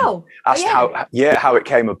this. Oh wow! Asked how it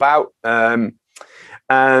came about, and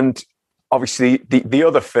obviously the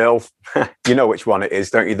other fill, you know which one it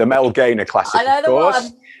is, don't you? The Mel Gaynor classic, I know, of course.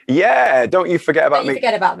 One. Yeah, don't you forget about me.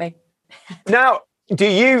 Forget about me. Now,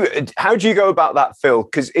 how do you go about that fill?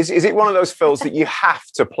 Because is it one of those fills that you have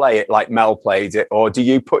to play it like Mel played it, or do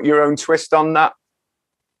you put your own twist on that?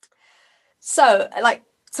 So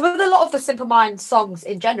with a lot of the Simple Minds songs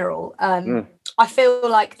in general, I feel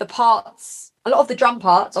like a lot of the drum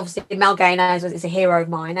parts, obviously Mel Gaynor is a hero of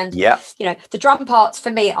mine, and the drum parts for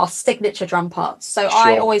me are signature drum parts. So sure.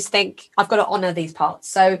 I always think I've got to honor these parts.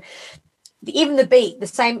 So even the beat, the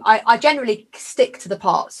same. I generally stick to the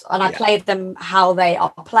parts and I play them how they are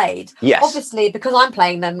played. Yes. Obviously, because I'm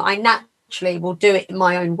playing them, I naturally will do it in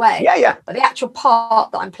my own way. Yeah. But the actual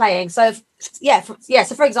part that I'm playing, so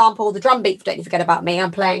for example, the drum beat for Don't You Forget About Me,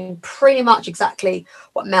 I'm playing pretty much exactly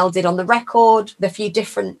what Mel did on the record, with a few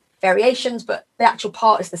different variations, but the actual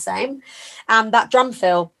part is the same. And that drum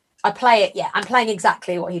fill, I play it. Yeah, I'm playing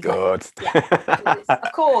exactly what he played. Good. Yeah,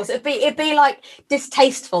 of course, it'd be like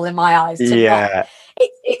distasteful in my eyes. Yeah,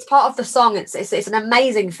 it's part of the song. It's an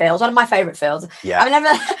amazing fill. It's one of my favorite fills. Yeah,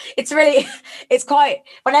 it's quite.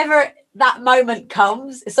 Whenever that moment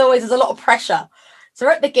comes, there's a lot of pressure. So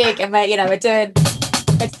we're at the gig and we're doing.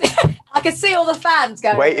 I can see all the fans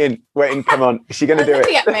going. Waiting. Come on, is she going to do it?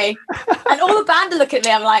 Looking at me, and all the band are looking at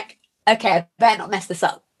me. I'm like, okay, I better not mess this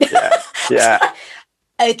up. Yeah.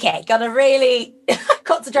 Okay, gotta really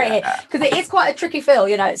concentrate here, because it is quite a tricky fill,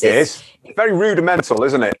 It is very rudimental,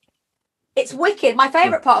 isn't it? It's wicked. My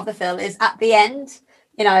favourite part of the fill is at the end,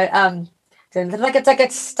 is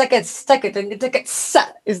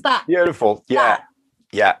that beautiful? Yeah.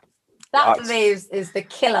 That for me is the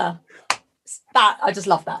killer. That I just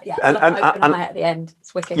love that. Yeah, and at the end,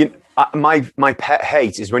 it's wicked. My pet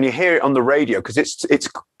hate is when you hear it on the radio, because it's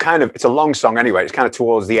a long song anyway. It's kind of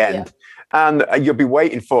towards the end. Yeah. And you'll be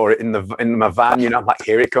waiting for it in my van, I'm like,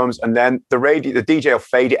 here it comes, and then the DJ will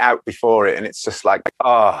fade it out before it, and it's just like,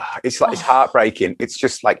 it's heartbreaking. It's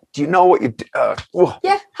just like, do you know what you do?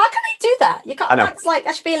 Yeah, how can they do that? You can't.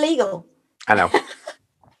 That should be illegal. I know.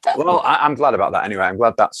 Well, I'm glad about that anyway. I'm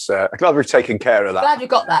glad we've taken care of that. Glad we've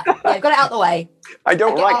got that. Yeah, got it out the way. I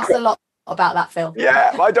get asked a lot about that film.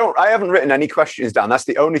 Yeah, I haven't written any questions down. That's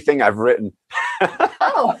the only thing I've written.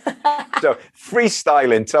 Oh. So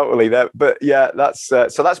freestyling totally there. But yeah, that's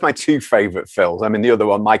my two favorite films. I mean, the other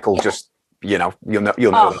one, Michael, just you'll know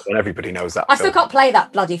that one. Everybody knows that. I still can't play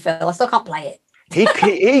that bloody film. I still can't play it.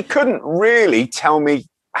 He couldn't really tell me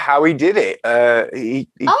how he did it. He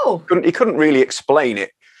couldn't really explain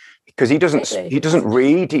it, because he doesn't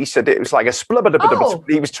read. He said it was like a splubber.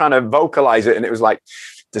 He was trying to vocalize it, and it was like,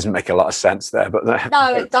 doesn't make a lot of sense there. But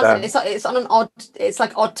no, it doesn't. It's on an odd. It's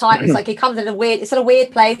like odd time. It's like he comes in a weird. It's in a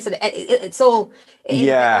weird place, and it's all.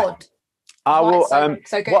 Odd. I will.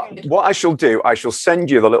 What I shall do, I shall send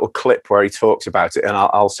you the little clip where he talks about it, and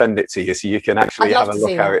I'll send it to you so you can actually have a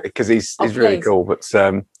look at it, because he's really cool. But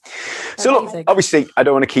so look, obviously, I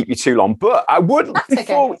don't want to keep you too long, but I would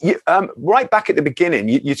right back at the beginning,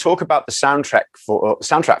 you talk about the soundtrack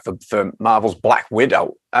for Marvel's Black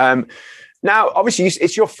Widow. Now, obviously,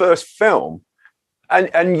 it's your first film,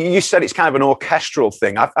 and you said it's kind of an orchestral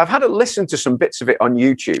thing. I've had a listen to some bits of it on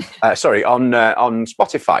YouTube. On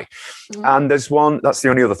Spotify, and there's one. That's the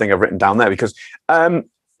only other thing I've written down there, because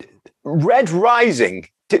Red Rising.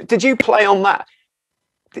 Did you play on that?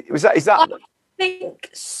 Is that? I think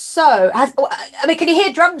so. Can you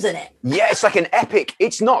hear drums in it? Yeah, it's like an epic.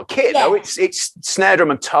 It's not kit though. It's snare drum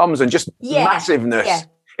and toms and just massiveness. Yeah.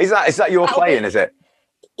 Is that your playing? Is it?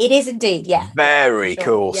 It is indeed, yeah. Very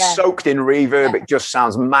cool. Yeah. Soaked in reverb, it just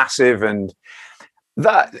sounds massive. And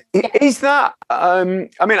is that, I mean,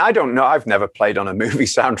 I don't know. I've never played on a movie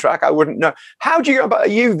soundtrack. I wouldn't know. How do you, are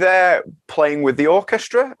you there playing with the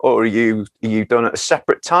orchestra, or are you done at a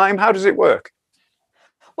separate time? How does it work?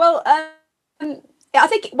 Well, I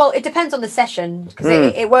think, it depends on the session, because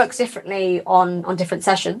it works differently on different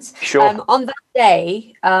sessions. Sure. On that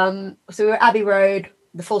day, so we were at Abbey Road,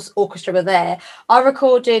 the full orchestra were there. I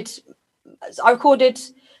recorded, there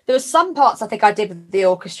were some parts I think I did with the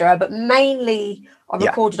orchestra, but mainly I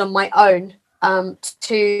recorded on my own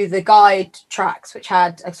to the guide tracks, which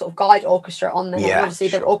had a sort of guide orchestra on them. Yeah. Obviously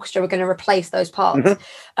the orchestra were going to replace those parts.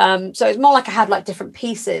 So it was more like I had like different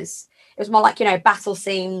pieces. It was more like, battle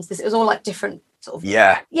scenes. It was all like different sort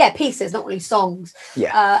of pieces, not really songs.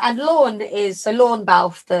 And Lorne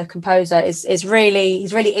Balfe, the composer, he's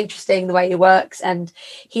really interesting the way he works, and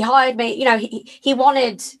he hired me. He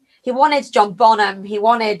wanted John Bonham, he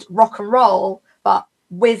wanted rock and roll, but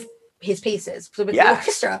with his pieces, so with the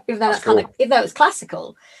orchestra, even though even though it's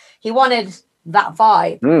classical, he wanted that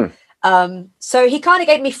vibe. So he kind of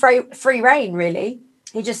gave me free reign, really.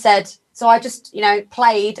 He just said. So I just,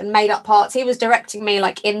 played and made up parts. He was directing me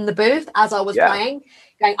like in the booth as I was playing,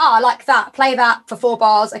 going, I like that. Play that for 4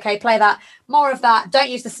 bars. Okay, play that. More of that. Don't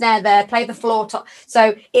use the snare there. Play the floor top.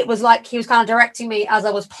 So it was like he was kind of directing me as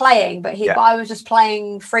I was playing, but I was just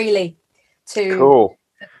playing freely to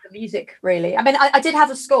the music, really. I mean, I did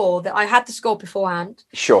have a score that I had the score beforehand.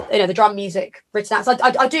 Sure. The drum music written out. So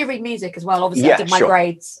I do read music as well. Obviously, I did my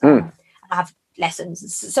grades. I have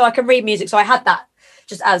lessons, so I can read music. So I had that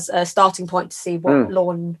just as a starting point to see what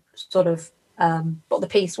Lorne sort of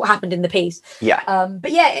what happened in the piece. Yeah.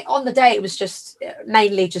 But yeah, on the day it was just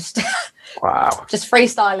mainly just Wow. just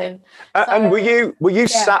freestyling. And were you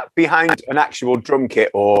sat behind an actual drum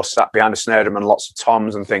kit, or sat behind a snare drum and lots of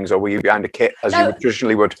toms and things, or were you behind a kit as you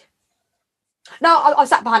traditionally would? No, I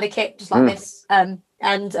sat behind a kit just like this.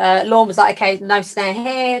 And Lorne was like, okay, no snare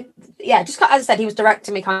here. Yeah, just as I said, he was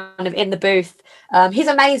directing me kind of in the booth. He's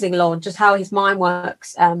amazing, Lorne, just how his mind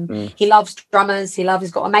works. He loves drummers.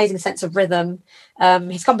 He's got an amazing sense of rhythm.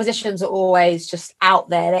 His compositions are always just out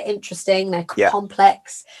there. They're interesting. They're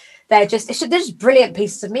complex. They're just brilliant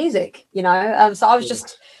pieces of music, you know. So I was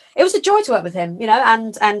just, it was a joy to work with him, you know,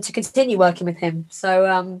 and to continue working with him.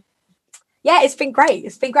 So yeah, it's been great.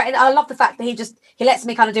 It's been great. And I love the fact that he lets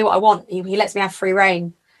me kind of do what I want. He lets me have free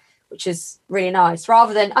reign, which is really nice.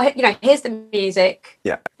 Rather than, you know, here's the music,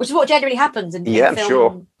 which is what generally happens in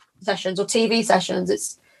film sessions or TV sessions.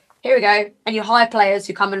 It's, here we go. And you hire players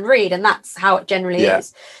who come and read, and that's how it generally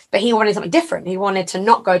is. But he wanted something different. He wanted to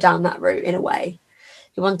not go down that route in a way.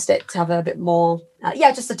 He wanted it to have a bit more,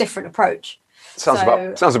 just a different approch. Sounds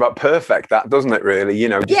about perfect, that, doesn't it, really? You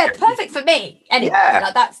know, perfect for me. Anyway,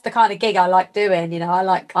 like, that's the kind of gig I like doing. You know, I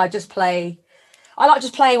like just playing what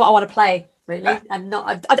I want to play, really, and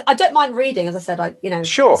not. I don't mind reading, as I said.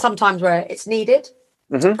 Sometimes where it's needed,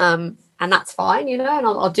 and that's fine, you know, and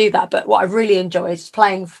I'll do that. But what I really enjoy is just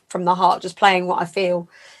playing from the heart, just playing what I feel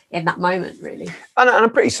in that moment, really. And I'm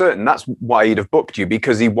pretty certain that's why he'd have booked you,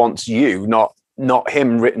 because he wants you, not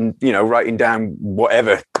him writing down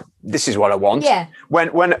whatever. This is what I want. Yeah.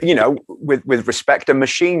 When you know, with respect, a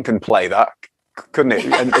machine can play that, couldn't it?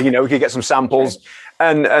 And you know, we could get some samples,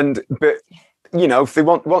 but you know, if they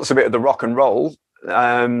wants a bit of the rock and roll,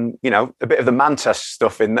 you know, a bit of the Mantas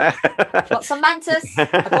stuff in there. Got some Mantas.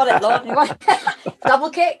 I got it, Lord.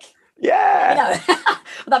 Double kick. Yeah. You know,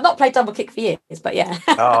 well, I've not played double kick for years, but yeah.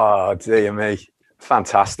 Oh dear me.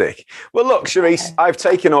 Fantastic. Well, look, Cherisse, I've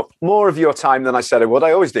taken up more of your time than I said I would.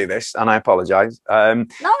 I always do this, and I apologise. No,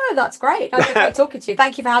 that's great. It's great talking to you.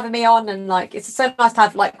 Thank you for having me on, and like, it's so nice to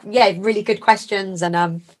have really good questions,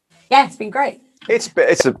 and it's been great. It's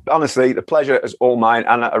honestly, the pleasure is all mine,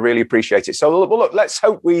 and I really appreciate it. So, well, look, let's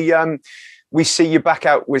hope we see you back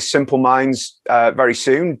out with Simple Minds very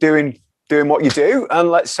soon, doing what you do,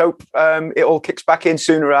 and let's hope it all kicks back in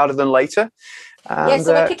sooner rather than later. And,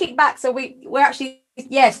 so we're kicking back. So we're actually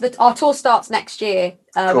our tour starts next year.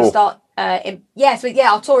 Cool. We start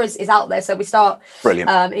our tour is out there. So we start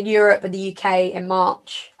in Europe and the UK in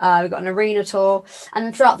March. We've got an arena tour,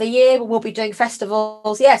 and throughout the year we'll be doing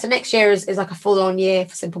festivals. So next year is like a full-on year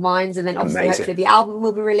for Simple Minds, and then obviously hopefully the album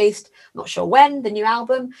will be released. I'm not sure when, the new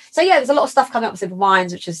album. So there's a lot of stuff coming up with Simple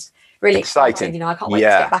Minds, which is really exciting. You know, I can't wait to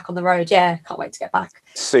get back on the road. Yeah, can't wait to get back.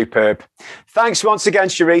 Superb. Thanks once again,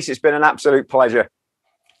 Cherisse. It's been an absolute pleasure.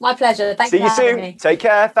 My pleasure. Thanks. See you soon. Take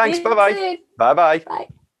care. Thanks. Bye-bye. Bye-bye. Bye.